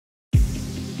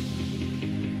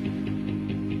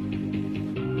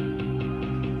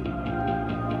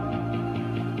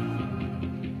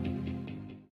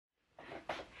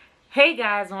Hey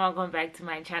guys, and welcome back to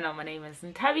my channel. My name is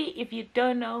Nthabi, if you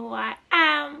don't know who I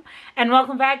am, and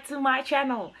welcome back to my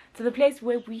channel, to the place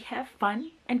where we have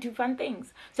fun and do fun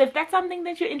things. So if that's something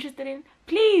that you're interested in,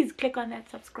 please click on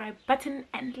that subscribe button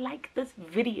and like this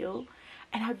video,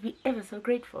 and I'd be ever so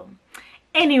grateful.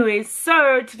 Anyways,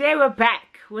 so today we're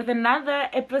back with another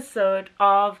episode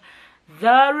of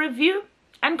the review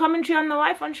and commentary on The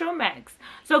Wife on Showmax.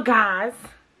 So guys,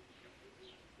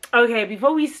 okay,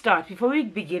 before we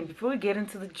get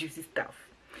into the juicy stuff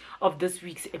of this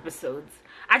week's episodes,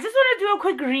 I just want to do a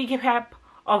quick recap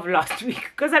of last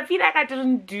week, because I feel like I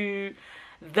didn't do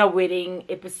the wedding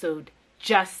episode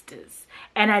justice.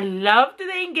 And I loved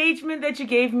the engagement that you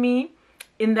gave me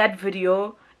in that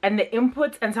video, and the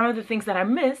inputs and some of the things that I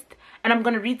missed. And I'm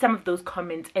going to read some of those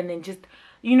comments and then just,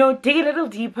 you know, dig a little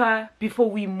deeper before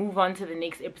we move on to the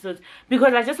next episodes.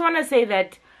 Because I just want to say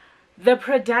that the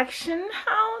production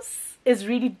house is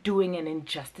really doing an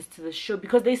injustice to the show,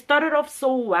 because they started off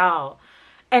so well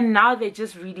and now they're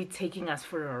just really taking us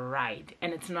for a ride,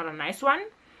 and it's not a nice one.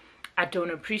 I don't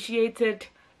appreciate it.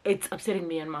 It's upsetting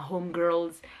me and my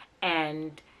homegirls,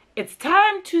 and it's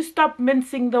time to stop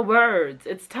mincing the words.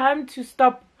 It's time to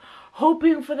stop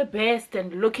hoping for the best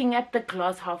and looking at the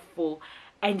glass half full,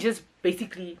 and just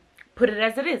basically put it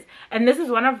as it is. And this is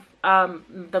one of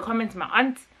the comments my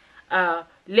aunt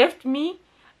left me,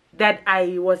 that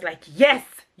I was like, yes,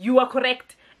 you are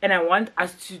correct, and I want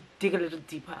us to dig a little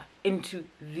deeper into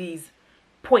these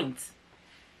points.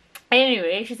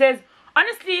 Anyway, she says,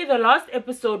 honestly, the last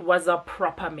episode was a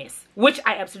proper mess, which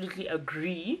I absolutely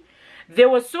agree. There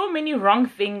were so many wrong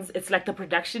things. It's like the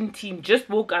production team just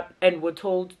woke up and were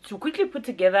told to quickly put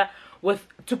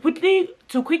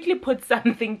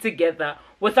something together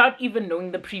without even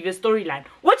knowing the previous storyline,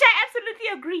 which I absolutely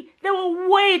agree. There were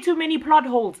way too many plot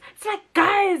holes. It's like,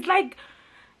 guys, like,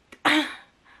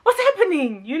 what's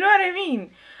happening? You know what I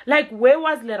mean? Like, where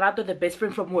was Lerato, the best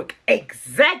friend from work?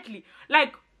 Exactly.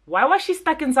 Like, why was she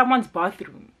stuck in someone's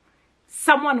bathroom?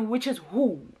 Someone, which is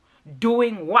who?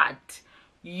 Doing what?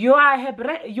 You are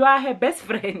her best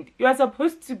friend. You are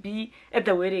supposed to be at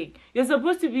the wedding. You're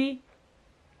supposed to be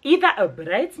either a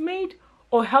bridesmaid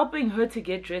or helping her to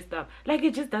get dressed up. Like,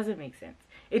 it just doesn't make sense.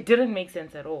 It didn't make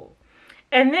sense at all.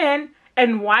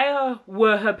 And why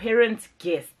were her parents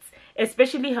guests?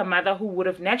 Especially her mother, who would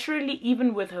have naturally,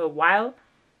 even with her while...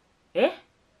 Okay,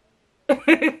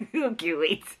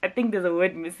 wait. I think there's a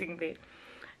word missing there.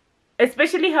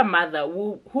 Especially her mother,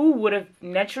 who would have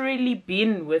naturally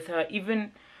been with her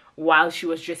even while she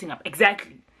was dressing up.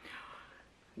 Exactly.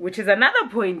 Which is another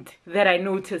point that I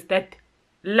noticed, that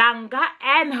Langa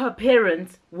and her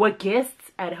parents were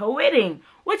guests at her wedding.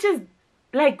 Which is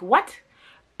like, what?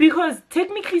 Because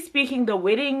technically speaking, the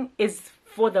wedding is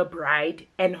for the bride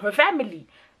and her family.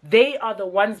 They are the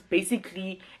ones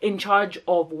basically in charge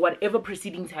of whatever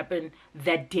proceedings happen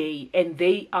that day. And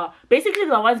they are basically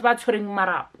the ones battering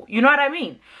marapo. You know what I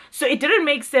mean? So it didn't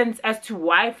make sense as to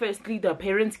why, firstly, the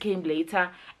parents came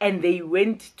later and they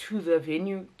went to the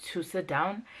venue to sit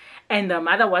down. And the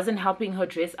mother wasn't helping her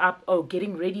dress up or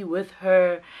getting ready with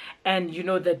her. And, you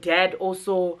know, the dad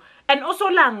also... And also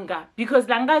Langa, because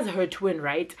Langa is her twin,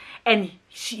 right? And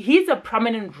he's a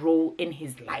prominent role in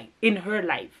his life, in her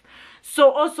life. So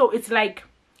also it's like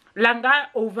Langa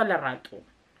over Lerato,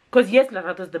 because yes,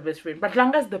 Lerato is the best friend, but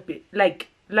Langa's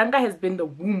Langa has been the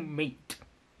womb mate.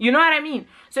 You know what I mean?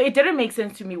 So it didn't make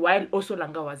sense to me why also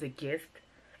Langa was a guest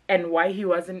and why he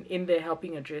wasn't in there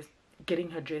helping her dress, getting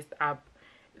her dressed up,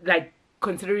 like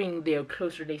considering their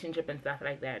close relationship and stuff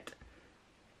like that.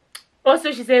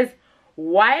 Also, she says,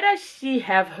 why does she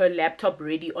have her laptop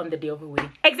ready on the day of her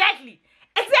wedding? Exactly.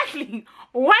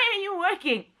 Why are you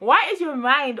working? Why is your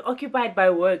mind occupied by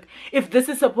work if this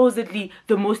is supposedly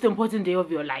the most important day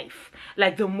of your life?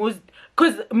 Like because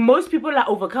most people are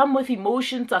overcome with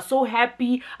emotions, are so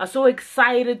happy, are so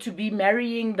excited to be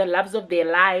marrying the loves of their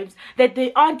lives that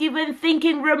they aren't even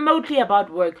thinking remotely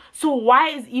about work. So why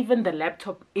is even the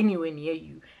laptop anywhere near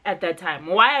you at that time?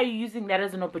 Why are you using that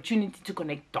as an opportunity to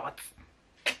connect dots?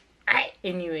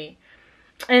 Anyway,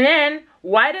 and then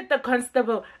why did the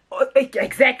constable...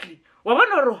 Exactly.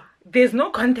 There's no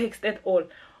context at all.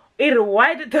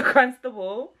 Why did the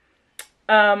constable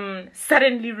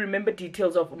suddenly remember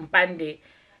details of Mpande?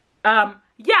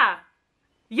 Yeah,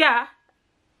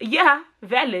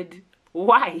 valid.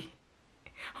 Why?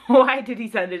 Why did he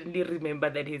suddenly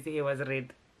remember that his hair was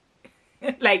red?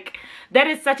 Like, that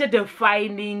is such a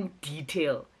defining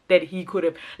detail that he could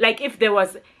have... Like, if there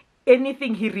was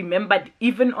anything he remembered,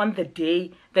 even on the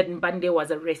day that Mpande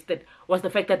was arrested, was the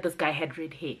fact that this guy had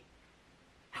red hair.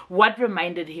 What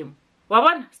reminded him?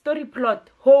 Wawan, story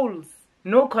plot, holes,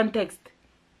 no context.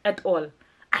 at all.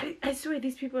 I swear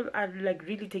these people are like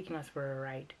really taking us for a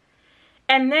ride.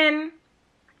 And then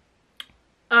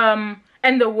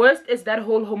and the worst is that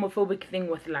whole homophobic thing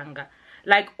with Langa.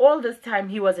 Like all this time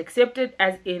he was accepted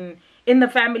as in the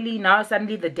family, now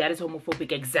suddenly the dad is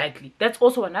homophobic. Exactly. That's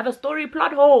also another story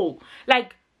plot hole.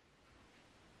 Like,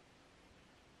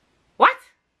 what?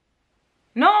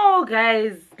 No,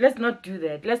 guys, let's not do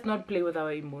that. Let's not play with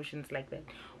our emotions like that.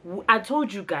 I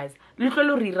told you guys, we're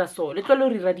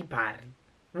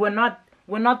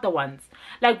not the ones.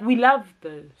 Like, we love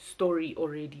the story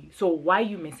already. So why are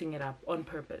you messing it up on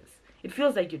purpose? It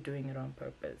feels like you're doing it on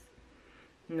purpose.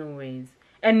 No ways.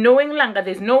 And knowing Langa,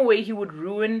 there's no way he would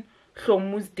ruin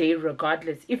Hlomu's day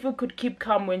regardless. If we could keep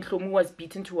calm when Hlomu was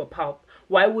beaten to a pulp,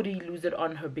 why would he lose it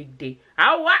on her big day?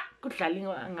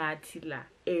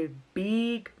 A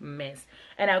big mess.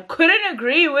 And I couldn't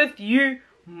agree with you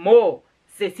more,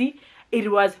 Sissy.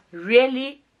 It was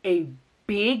really a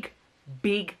big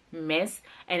mess,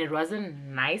 and it wasn't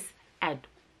nice at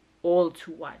all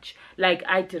to watch. Like,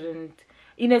 I didn't,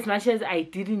 in as much as I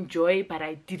did enjoy, but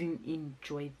I didn't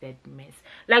enjoy that mess.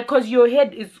 Like, because your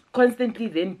head is constantly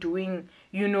then doing,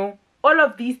 you know, all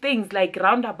of these things, like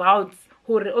roundabouts.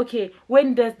 Okay,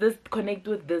 when does this connect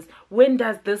with this? When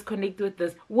does this connect with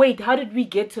this? Wait, how did we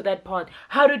get to that part?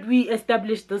 How did we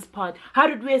establish this part? How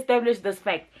did we establish this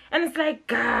fact? And it's like,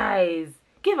 guys,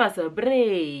 give us a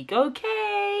break,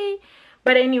 okay?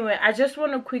 But anyway, I just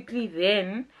want to quickly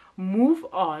then move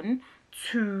on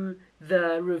to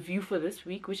the review for this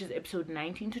week, which is episode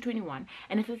 19 to 21.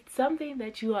 And if it's something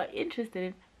that you are interested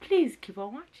in, please keep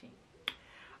on watching.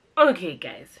 Okay,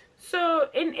 guys. So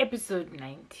in episode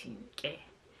 19, okay,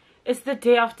 it's the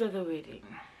day after the wedding.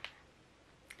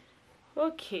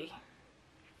 Okay,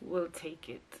 we'll take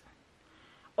it.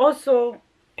 Also,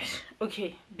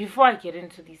 okay, before I get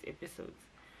into these episodes,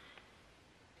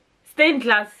 stay in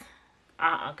class.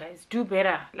 Guys, do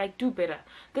better. Like, do better.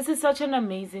 This is such an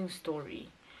amazing story.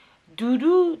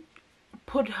 Dudu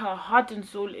put her heart and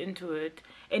soul into it,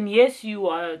 and yes, you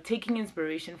are taking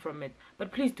inspiration from it,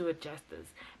 but please do it justice,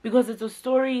 because it's a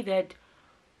story that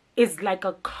is like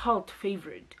a cult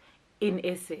favorite in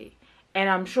SA, and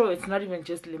I'm sure it's not even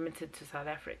just limited to South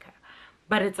Africa,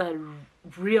 but it's a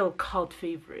real cult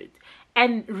favorite.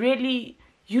 And really,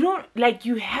 you don't, like,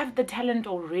 you have the talent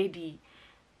already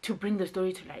to bring the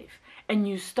story to life, and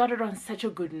you started on such a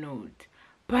good note,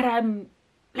 but I'm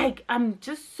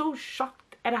just so shocked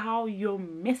at how you're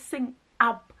messing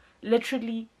up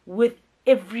literally with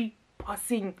every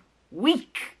passing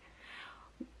week,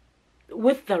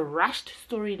 with the rushed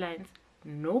storylines,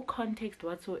 no context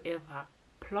whatsoever,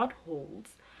 plot holes.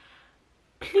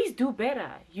 Please do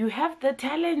better. You have the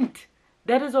talent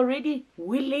that is already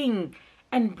willing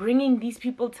and bringing these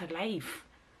people to life.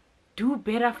 Do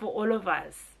better for all of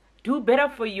us. Do better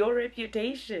for your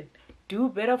reputation. Do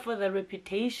better for the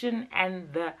reputation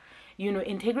and the, you know,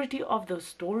 integrity of the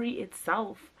story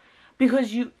itself.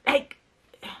 Because you, like,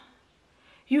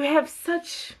 you have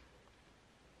such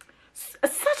a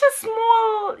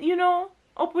small, you know,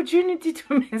 opportunity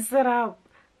to mess it up.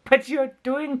 But you're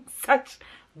doing such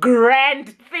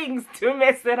grand things to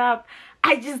mess it up.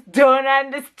 I just don't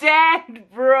understand,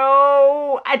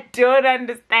 bro. I don't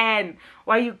understand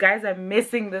why you guys are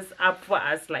messing this up for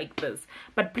us like this.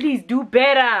 But please do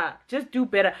better. Just do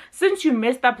better. Since you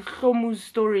messed up Hlomu's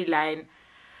storyline,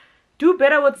 do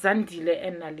better with Zandile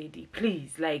and Naledi,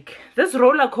 please. Like, this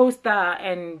roller coaster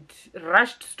and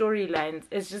rushed storylines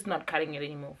is just not cutting it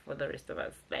anymore for the rest of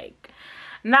us. Like,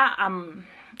 now I'm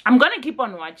gonna keep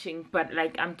on watching, but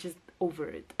like, I'm just over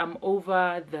it. I'm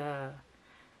over the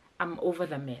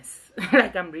mess.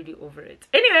 Like, I'm really over it.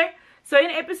 Anyway, so in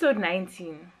episode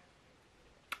 19,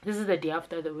 this is the day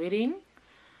after the wedding.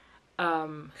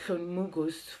 Hlomu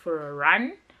goes for a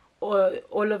run.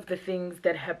 All of the things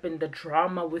that happened, the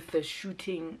drama with the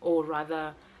shooting, or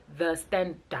rather the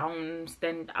stand down,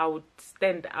 stand out,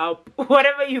 stand up,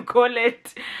 whatever you call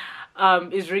it,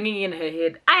 is ringing in her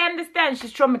head. I understand,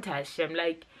 she's traumatized. I'm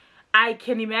like, I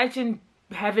can imagine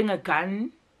having a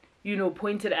gun, you know,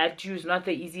 pointed at you is not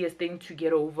the easiest thing to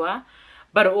get over.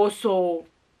 But also,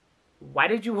 why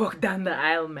did you walk down the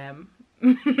aisle, ma'am?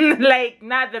 Like,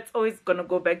 nah, that's always gonna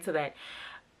go back to that.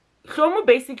 Hlomu,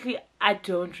 basically, I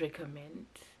don't recommend.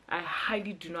 I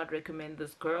highly do not recommend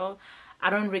this girl.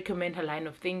 I don't recommend her line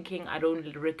of thinking. I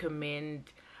don't recommend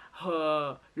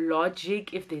her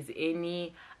logic, if there's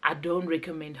any. I don't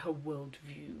recommend her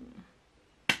worldview.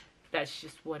 That's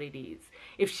just what it is.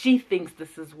 If she thinks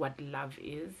this is what love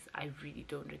is, I really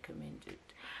don't recommend it.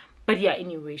 But yeah,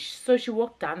 anyway, so she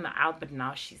walked down the aisle, but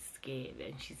now she's scared.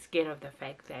 And she's scared of the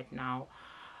fact that now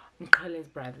Nkale's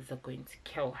brothers are going to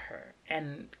kill her.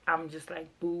 And I'm just like,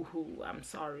 boo-hoo, I'm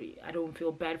sorry. I don't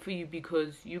feel bad for you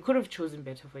because you could have chosen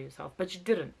better for yourself. But you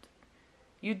didn't.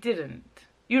 You didn't.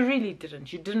 You really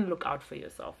didn't. You didn't look out for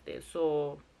yourself there.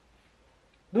 So,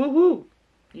 boo-hoo,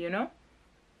 you know?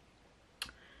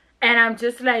 And I'm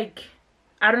just like,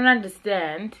 I don't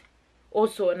understand.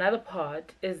 Also, another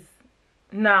part is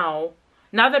now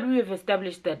that we have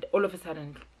established that all of a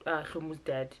sudden Hlomu's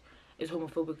dad is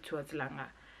homophobic towards Langa,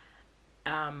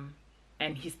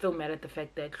 and he's still mad at the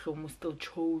fact that Hlomu still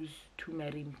chose to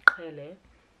marry Mqele.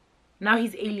 Now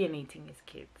he's alienating his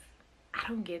kids. I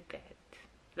don't get that.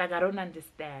 Like, I don't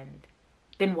understand.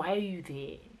 Then why are you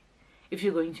there if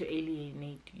you're going to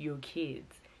alienate your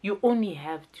kids? You only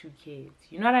have 2 kids.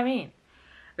 You know what I mean?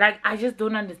 Like, I just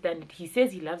don't understand it. He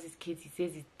says he loves his kids. He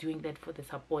says he's doing that for the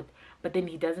support. But then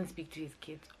he doesn't speak to his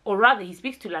kids. Or rather, he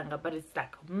speaks to Langa, but it's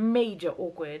like major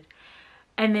awkward.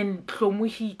 And then Hlomu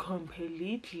he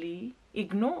completely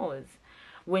ignores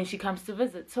when she comes to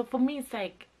visit. So for me, it's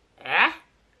like,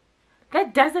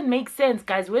 that doesn't make sense,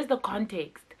 guys. Where's the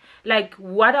context? Like,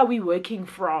 what are we working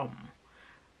from?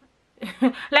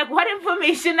 Like, what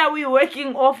information are we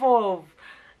working off of?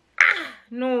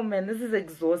 No, man, this is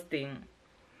exhausting.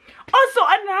 Also,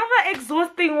 another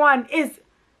exhausting one is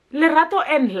Lerato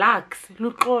and Lux,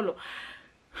 Luxolo.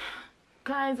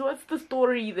 Guys, what's the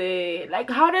story there? Like,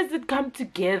 how does it come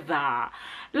together?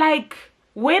 Like,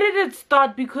 where did it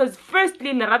start? Because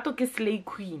firstly, Lerato is slay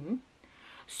queen.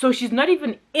 So she's not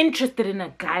even interested in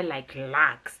a guy like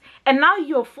Lux. And now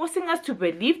you're forcing us to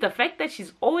believe the fact that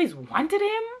she's always wanted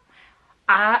him?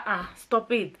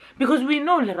 Stop it. Because we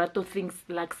know Lerato thinks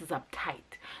Lux is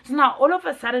uptight. So now all of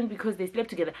a sudden, because they slept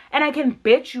together, and I can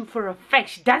bet you for a fact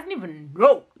she doesn't even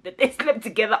know that they slept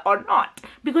together or not,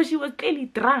 because she was clearly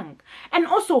drunk. And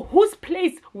also, whose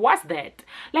place was that?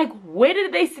 Like, where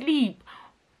did they sleep?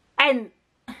 And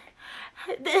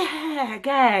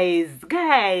guys,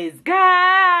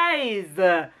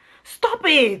 stop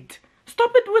it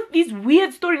with these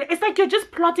weird stories. It's like you're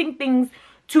just plotting things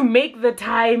to make the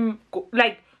time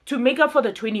like to make up for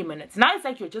the 20 minutes. Now it's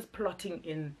like you're just plotting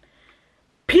in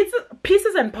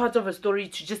pieces and parts of a story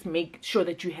to just make sure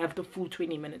that you have the full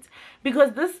 20 minutes,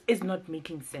 because this is not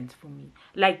making sense for me.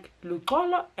 Like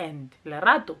Luxolo and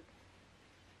Lerato,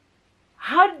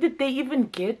 how did they even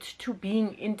get to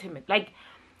being intimate? Like,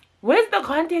 where's the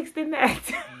context in that?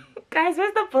 Guys,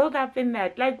 where's the build up in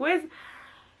that? Like, where's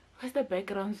the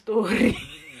background story?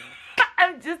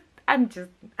 I'm just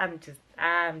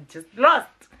lost.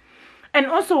 And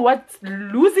also, what's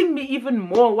losing me even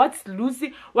more, what's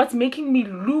making me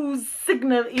lose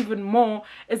signal even more,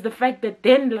 is the fact that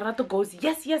then Lerato goes,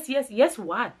 yes,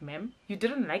 what, ma'am? You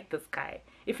didn't like this guy.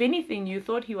 If anything, you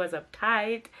thought he was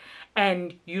uptight,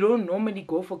 and you don't normally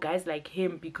go for guys like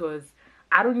him, because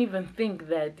I don't even think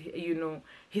that, you know,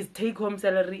 his take-home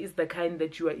salary is the kind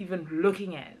that you are even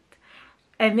looking at.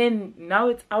 And then now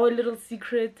it's our little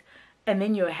secret, and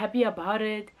then you're happy about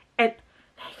it. And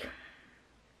like,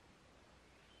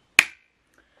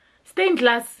 stained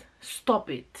glass, stop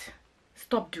it.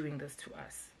 Stop doing this to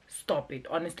us. Stop it,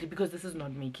 honestly, because this is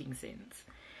not making sense.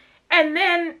 And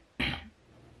then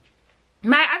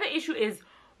my other issue is,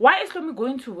 why is Hlomi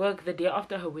going to work the day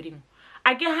after her wedding?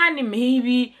 I get honey,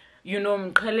 maybe, you know,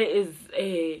 Mqele is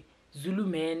a Zulu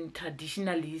man,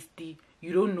 traditionalist.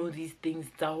 You don't know these things.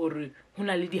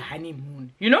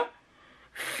 Honeymoon, you know?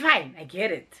 Fine, I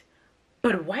get it.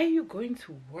 But why are you going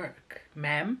to work,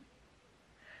 ma'am?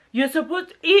 You're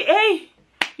supposed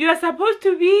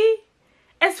to be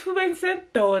as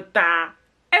daughter,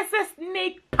 as a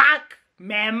snake pack,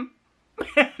 ma'am.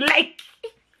 Like,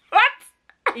 what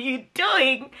are you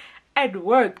doing at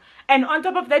work? And on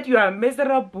top of that, you are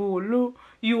miserable.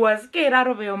 You are scared out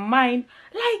of your mind.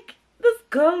 Like, this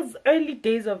girl's early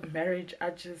days of marriage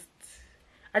are just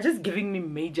giving me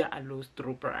major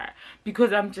alostro,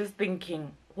 because I'm just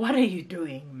thinking, what are you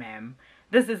doing, ma'am?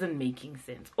 This isn't making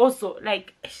sense. Also,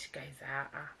 like, guys,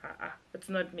 it's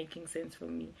not making sense for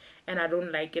me, and I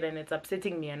don't like it, and it's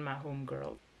upsetting me and my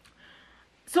homegirl.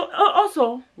 So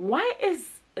also, why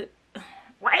is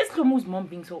Hlomu's mom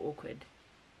being so awkward?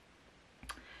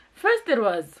 First, it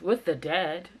was with the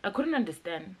dad. I couldn't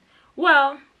understand.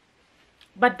 Well,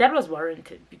 but that was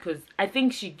warranted, because I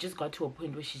think she just got to a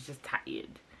point where she's just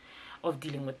tired of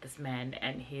dealing with this man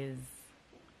and his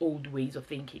old ways of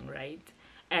thinking, right?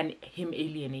 And him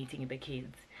alienating the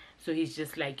kids. So he's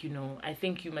just like, you know, I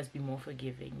think you must be more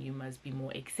forgiving. You must be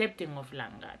more accepting of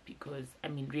Langa, because, I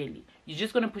mean, really, you're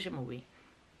just going to push him away.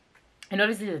 And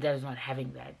obviously the dad is not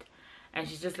having that. And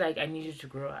she's just like, I need you to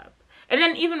grow up. And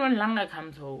then even when Langa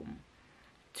comes home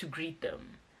to greet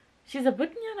them, she's a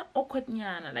bit awkward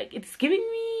nyana. Like, it's giving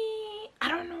me, I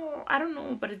don't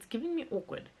know, but it's giving me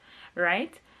awkward,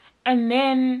 right? And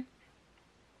then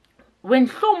when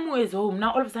Hlomo is home,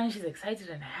 now all of a sudden she's excited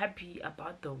and happy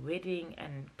about the wedding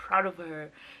and proud of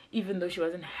her, even though she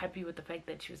wasn't happy with the fact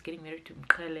that she was getting married to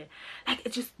Mkhele. Like,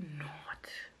 it is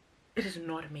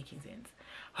not making sense.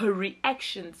 Her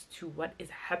reactions to what is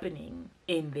happening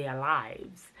in their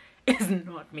lives is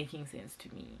not making sense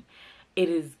to me. It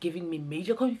is giving me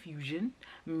major confusion,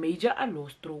 major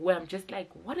alostro, where I'm just like,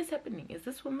 what is happening? Is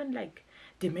this woman like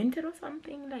demented or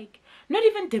something? Like, not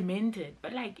even demented,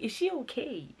 but like, is she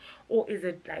okay? Or is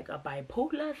it like a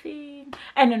bipolar thing?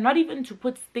 And not even to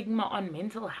put stigma on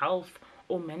mental health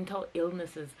or mental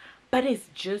illnesses, but it's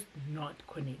just not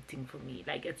connecting for me.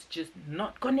 Like, it's just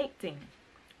not connecting,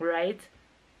 right?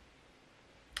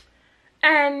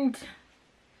 And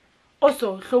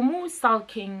also, Hlomo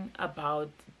sulking about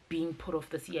being put off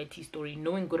the CIT story,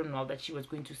 knowing good and well that she was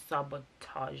going to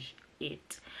sabotage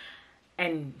it,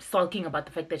 and sulking about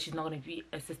the fact that she's not going to be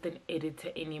assistant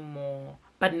editor anymore,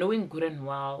 but knowing good and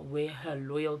well where her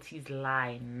loyalties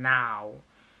lie now,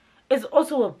 is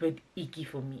also a bit icky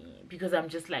for me, because I'm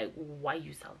just like, why are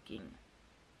you sulking?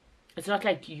 It's not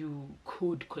like you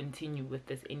could continue with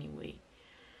this anyway.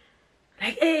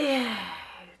 Like, yeah,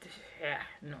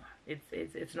 no,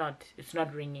 it's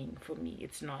not ringing for me.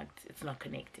 It's not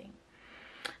connecting.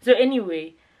 So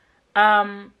anyway,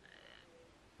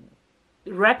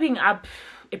 wrapping up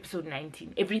episode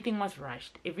 19, everything was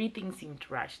rushed. Everything seemed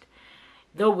rushed.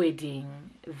 The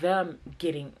wedding, them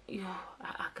getting,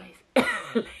 guys,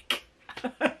 like,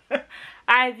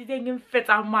 I didn't fit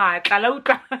a mat.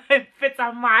 Fit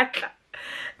a mat.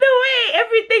 The way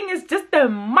everything is just a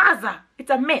maza. It's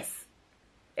a mess.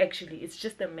 Actually, it's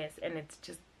just a mess, and it's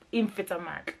just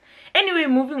infitamat. Anyway,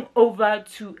 moving over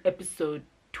to episode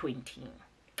 20,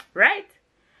 right?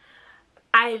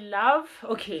 I love,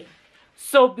 okay,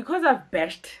 so because I've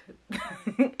bashed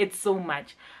it so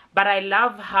much, but I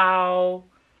love how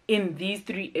in these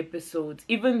 3 episodes,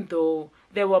 even though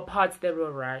there were parts that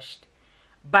were rushed,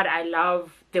 but I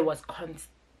love there was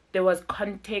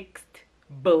context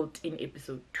built in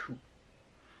episode 2,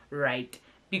 right?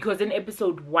 Because in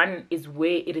episode 1 is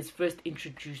where it is first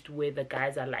introduced, where the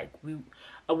guys are like, where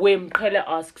Mkhele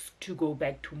asks to go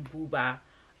back to Mbuba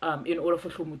in order for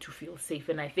Hlomo to feel safe.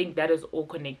 And I think that is all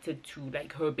connected to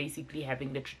like her basically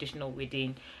having the traditional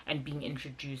wedding and being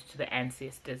introduced to the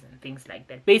ancestors and things like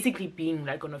that. Basically being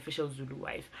like an official Zulu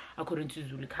wife according to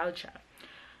Zulu culture.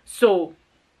 So,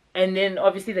 and then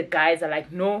obviously the guys are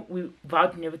like, no, we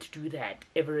vowed never to do that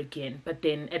ever again. But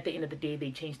then at the end of the day,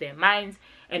 they changed their minds.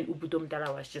 And Nthabi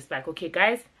Ndala was just like, okay,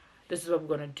 guys, this is what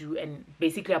we're going to do. And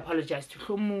basically apologized to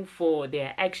Hlomo for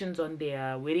their actions on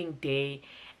their wedding day.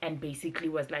 And basically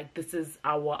was like, this is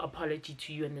our apology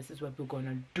to you. And this is what we're going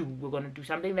to do. We're going to do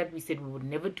something that we said we would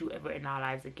never do ever in our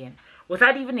lives again.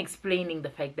 Without even explaining the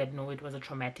fact that, no, it was a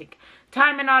traumatic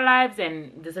time in our lives.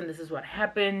 And this is what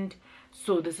happened.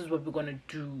 So this is what we're going to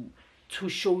do to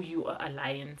show you our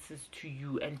alliances to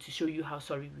you and to show you how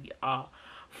sorry we are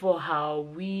for how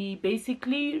we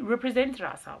basically represented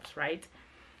ourselves, right?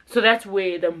 So that's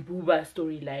where the Mbuba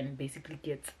storyline basically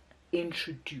gets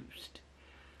introduced.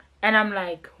 And I'm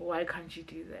like, why can't you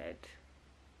do that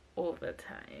all the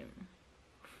time?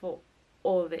 For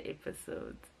all the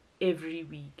episodes, every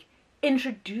week.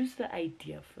 Introduce the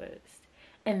idea first.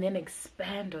 And then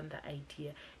expand on the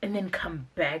idea. And then come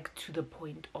back to the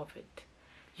point of it.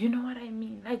 You know what I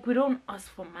mean? Like, we don't ask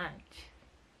for much.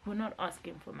 We're not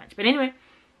asking for much. But anyway,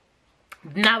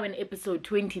 now in episode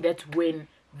 20, that's when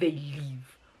they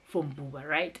leave from Mbuba,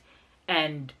 right?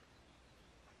 And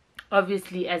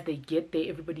obviously, as they get there,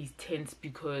 everybody's tense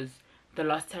because the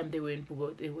last time they were in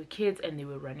Mbuba, they were kids and they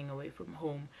were running away from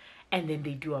home. And then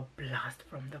they do a blast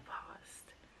from the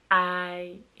past.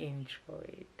 I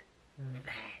enjoyed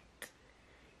that.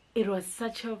 It was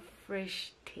such a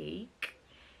fresh take.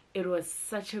 It was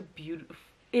such a beautiful,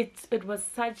 it was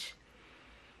such,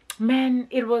 man,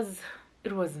 it was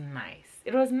nice.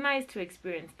 It was nice to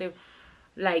experience the,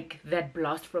 like, that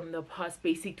blast from the past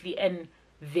basically, and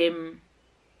them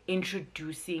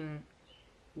introducing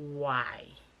why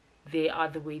they are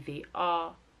the way they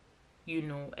are, you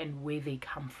know, and where they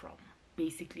come from.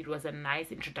 Basically, it was a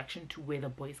nice introduction to where the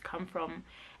boys come from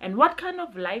and what kind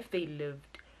of life they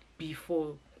lived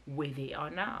before where they are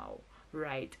now,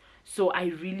 right? So I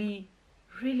really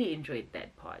enjoyed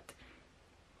that part,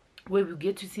 where we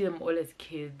get to see them all as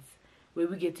kids, where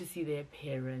we get to see their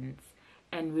parents,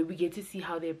 and where we get to see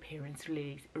how their parents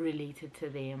related to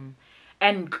them.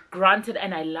 And granted,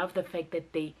 and I love the fact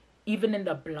that they, even in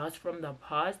the blast from the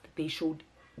past, they showed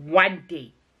one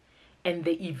day and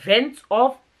the events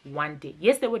of one day.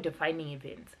 Yes, they were defining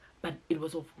events, but it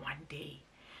was of one day.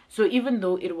 So even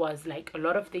though it was like a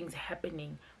lot of things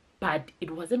happening, but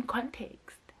it wasn't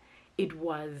context. It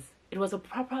was a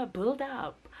proper build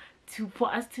up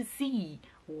for us to see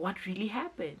what really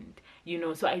happened, you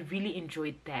know. So I really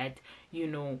enjoyed that, you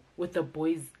know, with the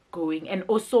boys going, and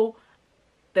also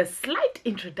the slight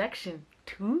introduction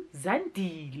to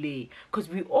Zandile, because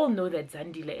we all know that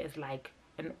Zandile is like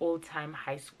an all-time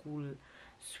high school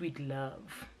sweet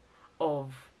love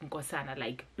of Nkosana.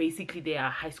 Like basically they are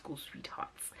high school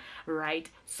sweethearts, right?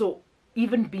 So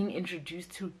even being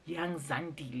introduced to young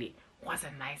Zandile was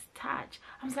a nice touch.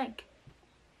 I was like,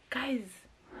 guys,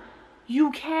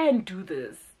 you can do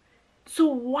this, so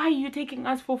why are you taking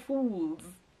us for fools?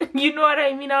 You know what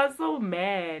I mean? I was so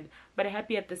mad but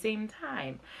happy at the same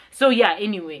time. So yeah,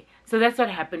 anyway, so that's what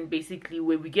happened basically,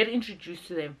 where we get introduced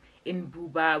to them in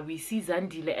Buba. We see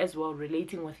Zandile as well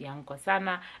relating with young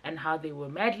Nkosana and how they were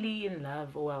madly in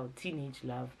love, well, teenage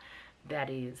love, that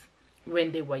is,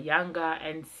 when they were younger,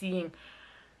 and seeing,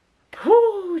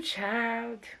 whoo,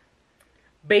 child,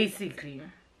 basically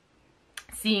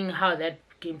seeing how that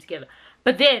came together.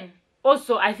 But then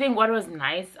also, I think what was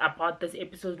nice about this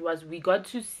episode was we got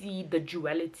to see the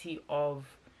duality of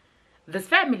this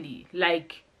family.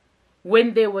 Like,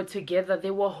 when they were together, they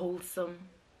were wholesome,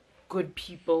 good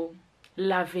people,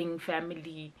 loving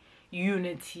family,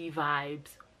 unity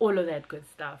vibes, all of that good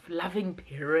stuff. Loving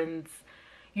parents,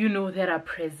 you know, that are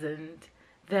present,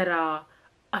 that are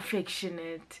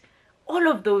affectionate, all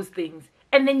of those things.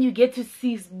 And then you get to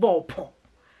see Sbopho,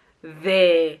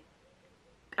 the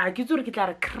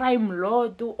crime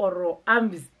lord or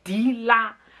arms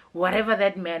dealer, whatever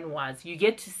that man was. You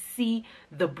get to see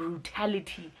the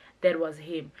brutality that was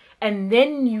him, and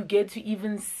then you get to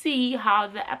even see how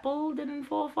the apple didn't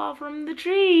fall far from the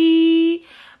tree,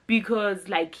 because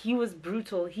like he was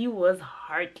brutal, he was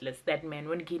heartless, that man,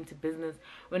 when it came to business,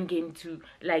 when it came to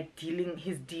like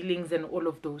his dealings and all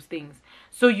of those things.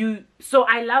 So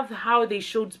I love how they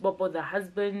showed Sbopho the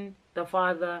husband, the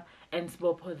father, and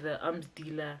Sbopho the arms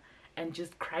dealer and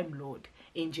just crime lord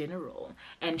in general,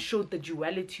 and showed the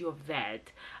duality of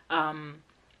that.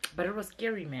 But it was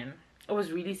scary, man. It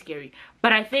was really scary.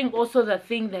 But I think also the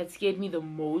thing that scared me the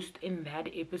most in that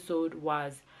episode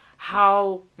was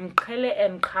how Mkhele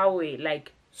and Kawe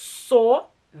like saw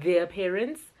their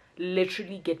parents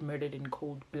literally get murdered in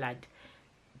cold blood.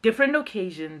 Different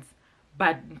occasions,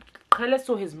 but Mkhele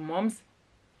saw his mom's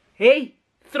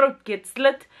throat get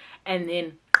slit, and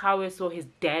then Kawe saw his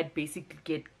dad basically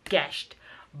get gashed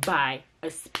by a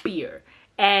spear.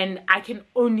 And I can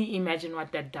only imagine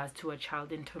what that does to a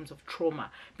child in terms of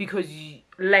trauma, because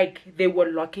like they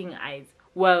were locking eyes.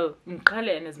 Well,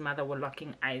 Mkhele and his mother were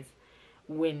locking eyes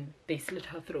when they slit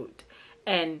her throat,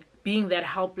 and being that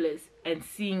helpless and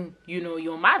seeing, you know,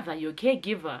 your mother, your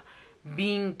caregiver,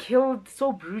 being killed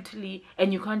so brutally,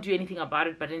 and you can't do anything about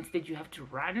it, but instead you have to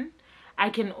run. I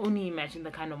can only imagine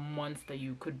the kind of monster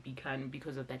you could become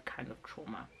because of that kind of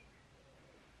trauma.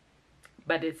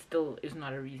 But it still is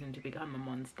not a reason to become a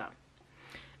monster.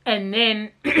 And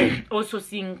then also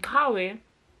seeing Kawe,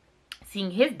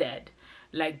 seeing his dad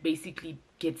like basically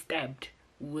get stabbed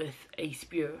with a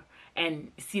spear,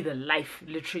 and see the life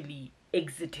literally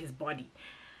exit his body.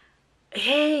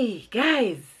 Hey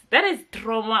guys, that is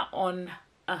trauma on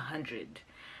 100,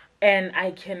 and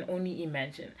I can only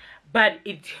imagine. But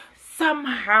it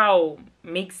somehow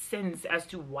makes sense as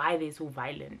to why they're so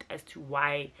violent, as to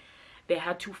why they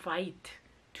had to fight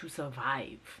to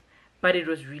survive. But it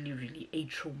was really, really a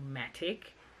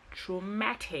traumatic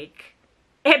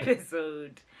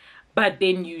episode. But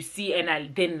then you see, and I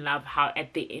then love how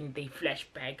at the end they flash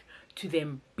back to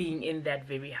them being in that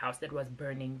very house that was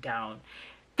burning down.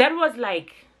 That was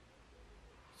like,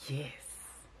 yes,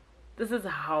 this is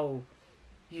how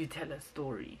you tell a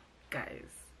story,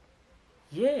 guys.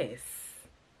 Yes.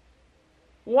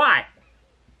 Why?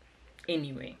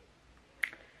 Anyway,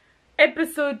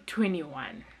 episode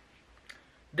 21.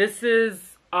 This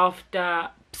is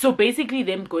after, so basically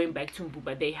them going back to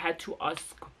Mbuba, they had to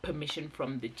ask permission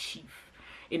from the chief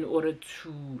in order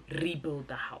to rebuild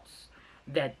the house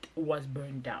that was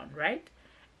burned down, right?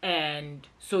 And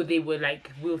so they were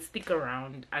like, we'll stick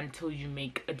around until you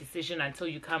make a decision, until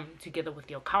you come together with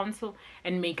your council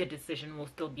and make a decision. We'll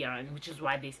still be around, which is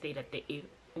why they stayed at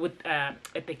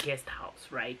the guest house,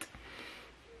 right?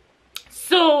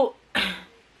 So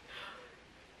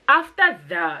after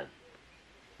the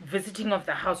visiting of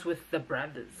the house with the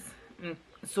brothers,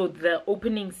 so the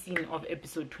opening scene of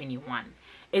episode 21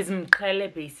 is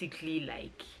Mkhele basically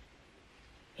like,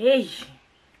 hey,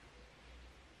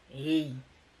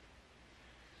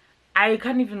 I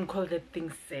can't even call that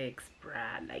thing sex,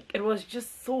 bruh. Like, it was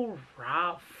just so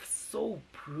rough, so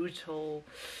brutal,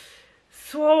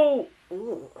 so...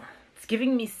 Ugh. It's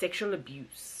giving me sexual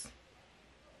abuse.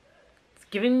 It's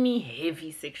giving me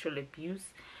heavy sexual abuse.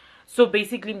 So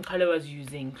basically, Mkhala was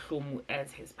using Hlomu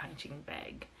as his punching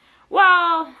bag.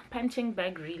 Well, punching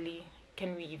bag, really?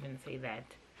 Can we even say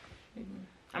that?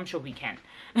 I'm sure we can.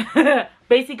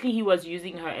 Basically, he was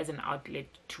using her as an outlet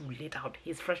to let out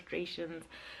his frustrations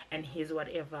and his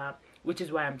whatever, which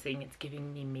is why I'm saying it's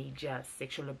giving me major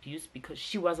sexual abuse, because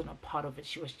she wasn't a part of it.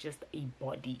 She was just a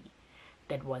body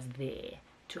that was there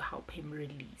to help him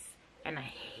release. And I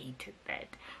hated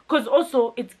that, because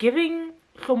also it's giving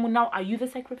Hlomu, now are you the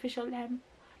sacrificial lamb?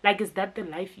 Like, is that the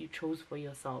life you chose for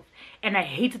yourself? And I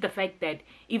hated the fact that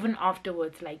even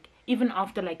afterwards, like, even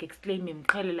after like exclaiming,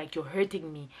 Mkhala, like, you're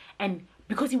hurting me, and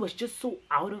because he was just so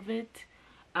out of it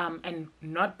and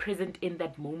not present in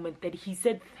that moment, that he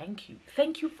said thank you.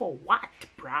 Thank you for what,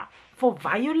 bruh? For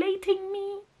violating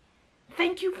me?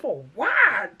 Thank you for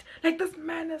what? Like, this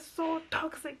man is so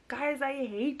toxic, guys. I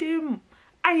hate him.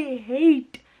 I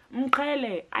hate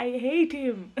Mkhala. I hate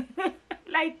him.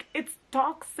 Like, it's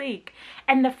toxic.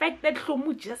 And the fact that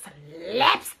Hlomu just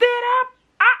laps it up.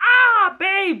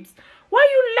 Babes. Why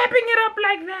are you lapping it up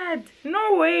like that?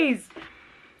 No ways.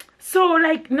 So,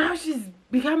 like, now she's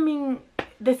becoming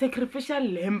the sacrificial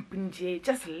lamb,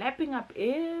 just lapping up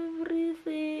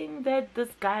everything that this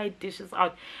guy dishes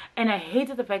out. And I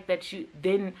hated the fact that she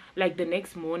then, like, the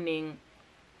next morning,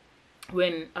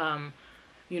 when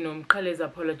you know, Mkhala is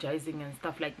apologizing and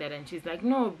stuff like that, and she's like,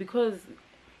 no, because,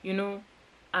 you know,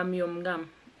 I'm your mngam.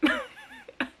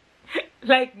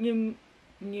 Like,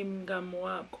 mngam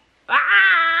wako.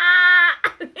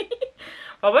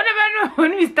 But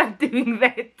when we start doing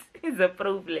that, it's a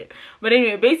problem. But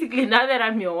anyway, basically, now that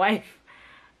I'm your wife,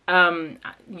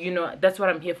 you know, that's what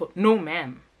I'm here for. No,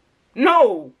 ma'am.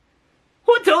 No.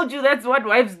 Who told you that's what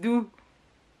wives do?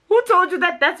 Who told you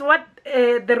that that's what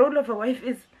the role of a wife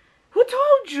is? Who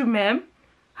told you, ma'am?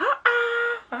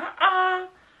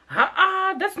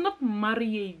 That's not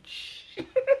marriage.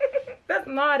 That's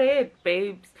not it,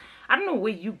 babes. I don't know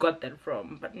where you got that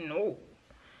from, but no.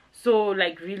 So,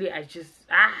 like, really, I just...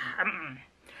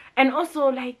 And also,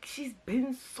 like, she's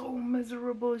been so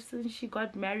miserable since she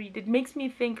got married. It makes me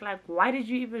think, like, why did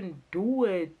you even do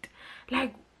it?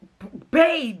 Like,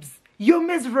 babes, you're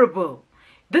miserable.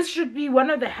 This should be one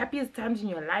of the happiest times in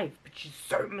your life, but she's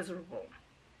so miserable.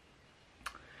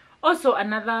 Also,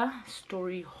 another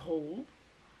story hole.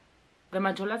 The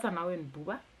Majolas are now in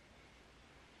Buba.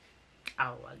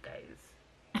 Our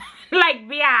guys. Like,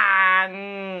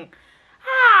 biang.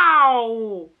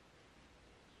 How?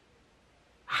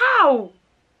 How?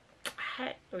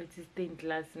 It's a thing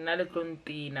class.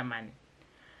 Man.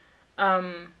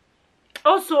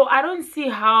 Also, I don't see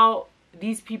how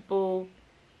these people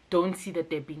don't see that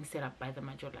they're being set up by the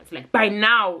Majolas. Like, by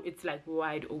now, it's like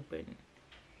wide open.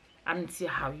 I don't see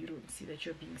how you don't see that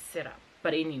you're being set up.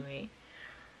 But anyway,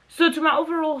 so to my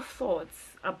overall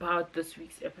thoughts about this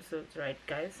week's episodes, right,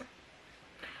 guys?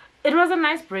 It was a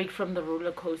nice break from the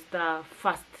roller coaster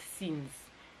fast scenes.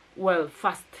 Well,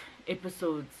 fast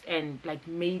episodes and like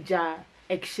major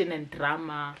action and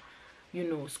drama, you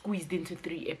know, squeezed into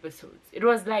 3 episodes. It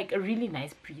was like a really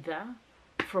nice breather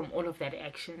from all of that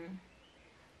action,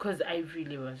 because I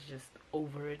really was just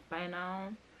over it by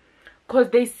now.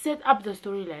 Because they set up the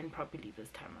storyline properly this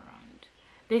time around.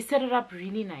 They set it up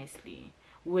really nicely.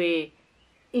 Where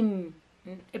in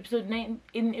episode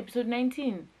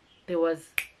 19 there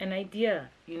was an idea,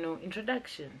 you know,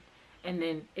 introduction. And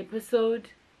then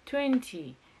episode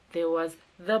 20 there was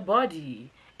the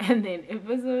body. And then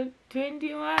episode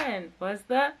 21 was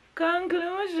the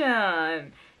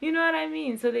conclusion. You know what I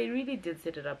mean? So they really did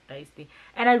set it up nicely.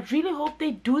 And I really hope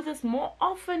they do this more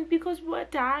often, because we're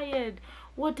tired.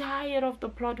 We're tired of the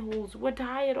plot holes. We're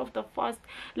tired of the fast.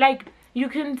 Like, you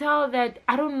can tell that,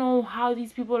 I don't know how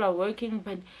these people are working,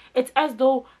 but it's as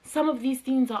though some of these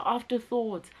things are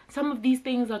afterthoughts. Some of these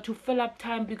things are to fill up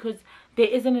time because there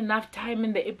isn't enough time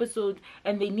in the episode,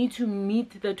 and they need to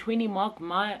meet the 20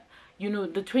 you know,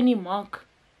 the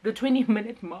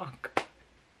 20-minute mark.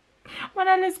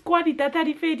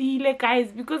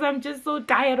 Guys, because I'm just so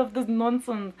tired of this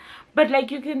nonsense. But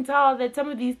like, you can tell that some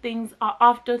of these things are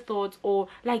afterthoughts, or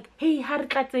like, hey,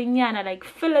 like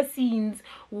filler scenes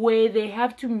where they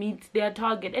have to meet their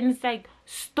target, and it's like,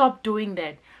 stop doing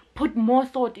that. Put more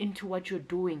thought into what you're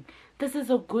doing. This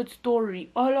is a good story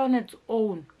all on its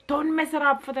own. Don't mess it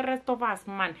up for the rest of us,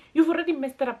 man. You've already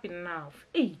messed it up enough.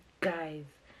 Hey guys,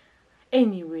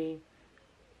 anyway,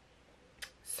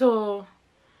 so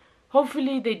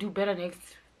hopefully they do better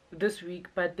next this week,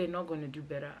 but they're not gonna do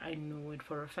better. I know it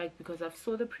for a fact because I've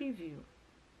saw the preview.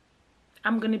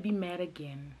 I'm gonna be mad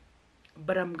again,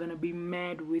 but I'm gonna be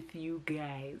mad with you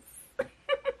guys.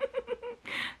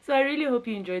 So I really hope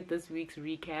you enjoyed this week's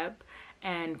recap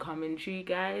and commentary,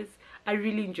 guys. I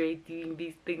really enjoyed doing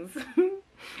these things.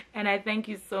 And I thank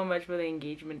you so much for the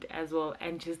engagement as well,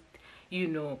 and just, you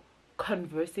know,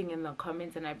 conversing in the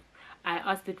comments. And I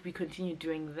asked that we continue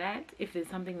doing that. If there's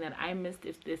something that I missed,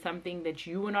 if there's something that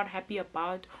you were not happy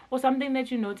about, or something that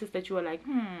you noticed that you were like,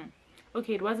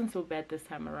 okay, it wasn't so bad this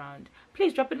time around,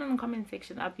 please drop it in the comment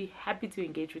section. I'll be happy to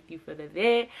engage with you further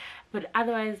there. But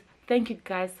otherwise, thank you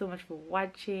guys so much for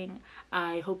watching.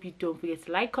 I hope you don't forget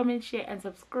to like, comment, share, and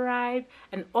subscribe.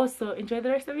 And also enjoy the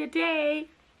rest of your day.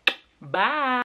 Bye.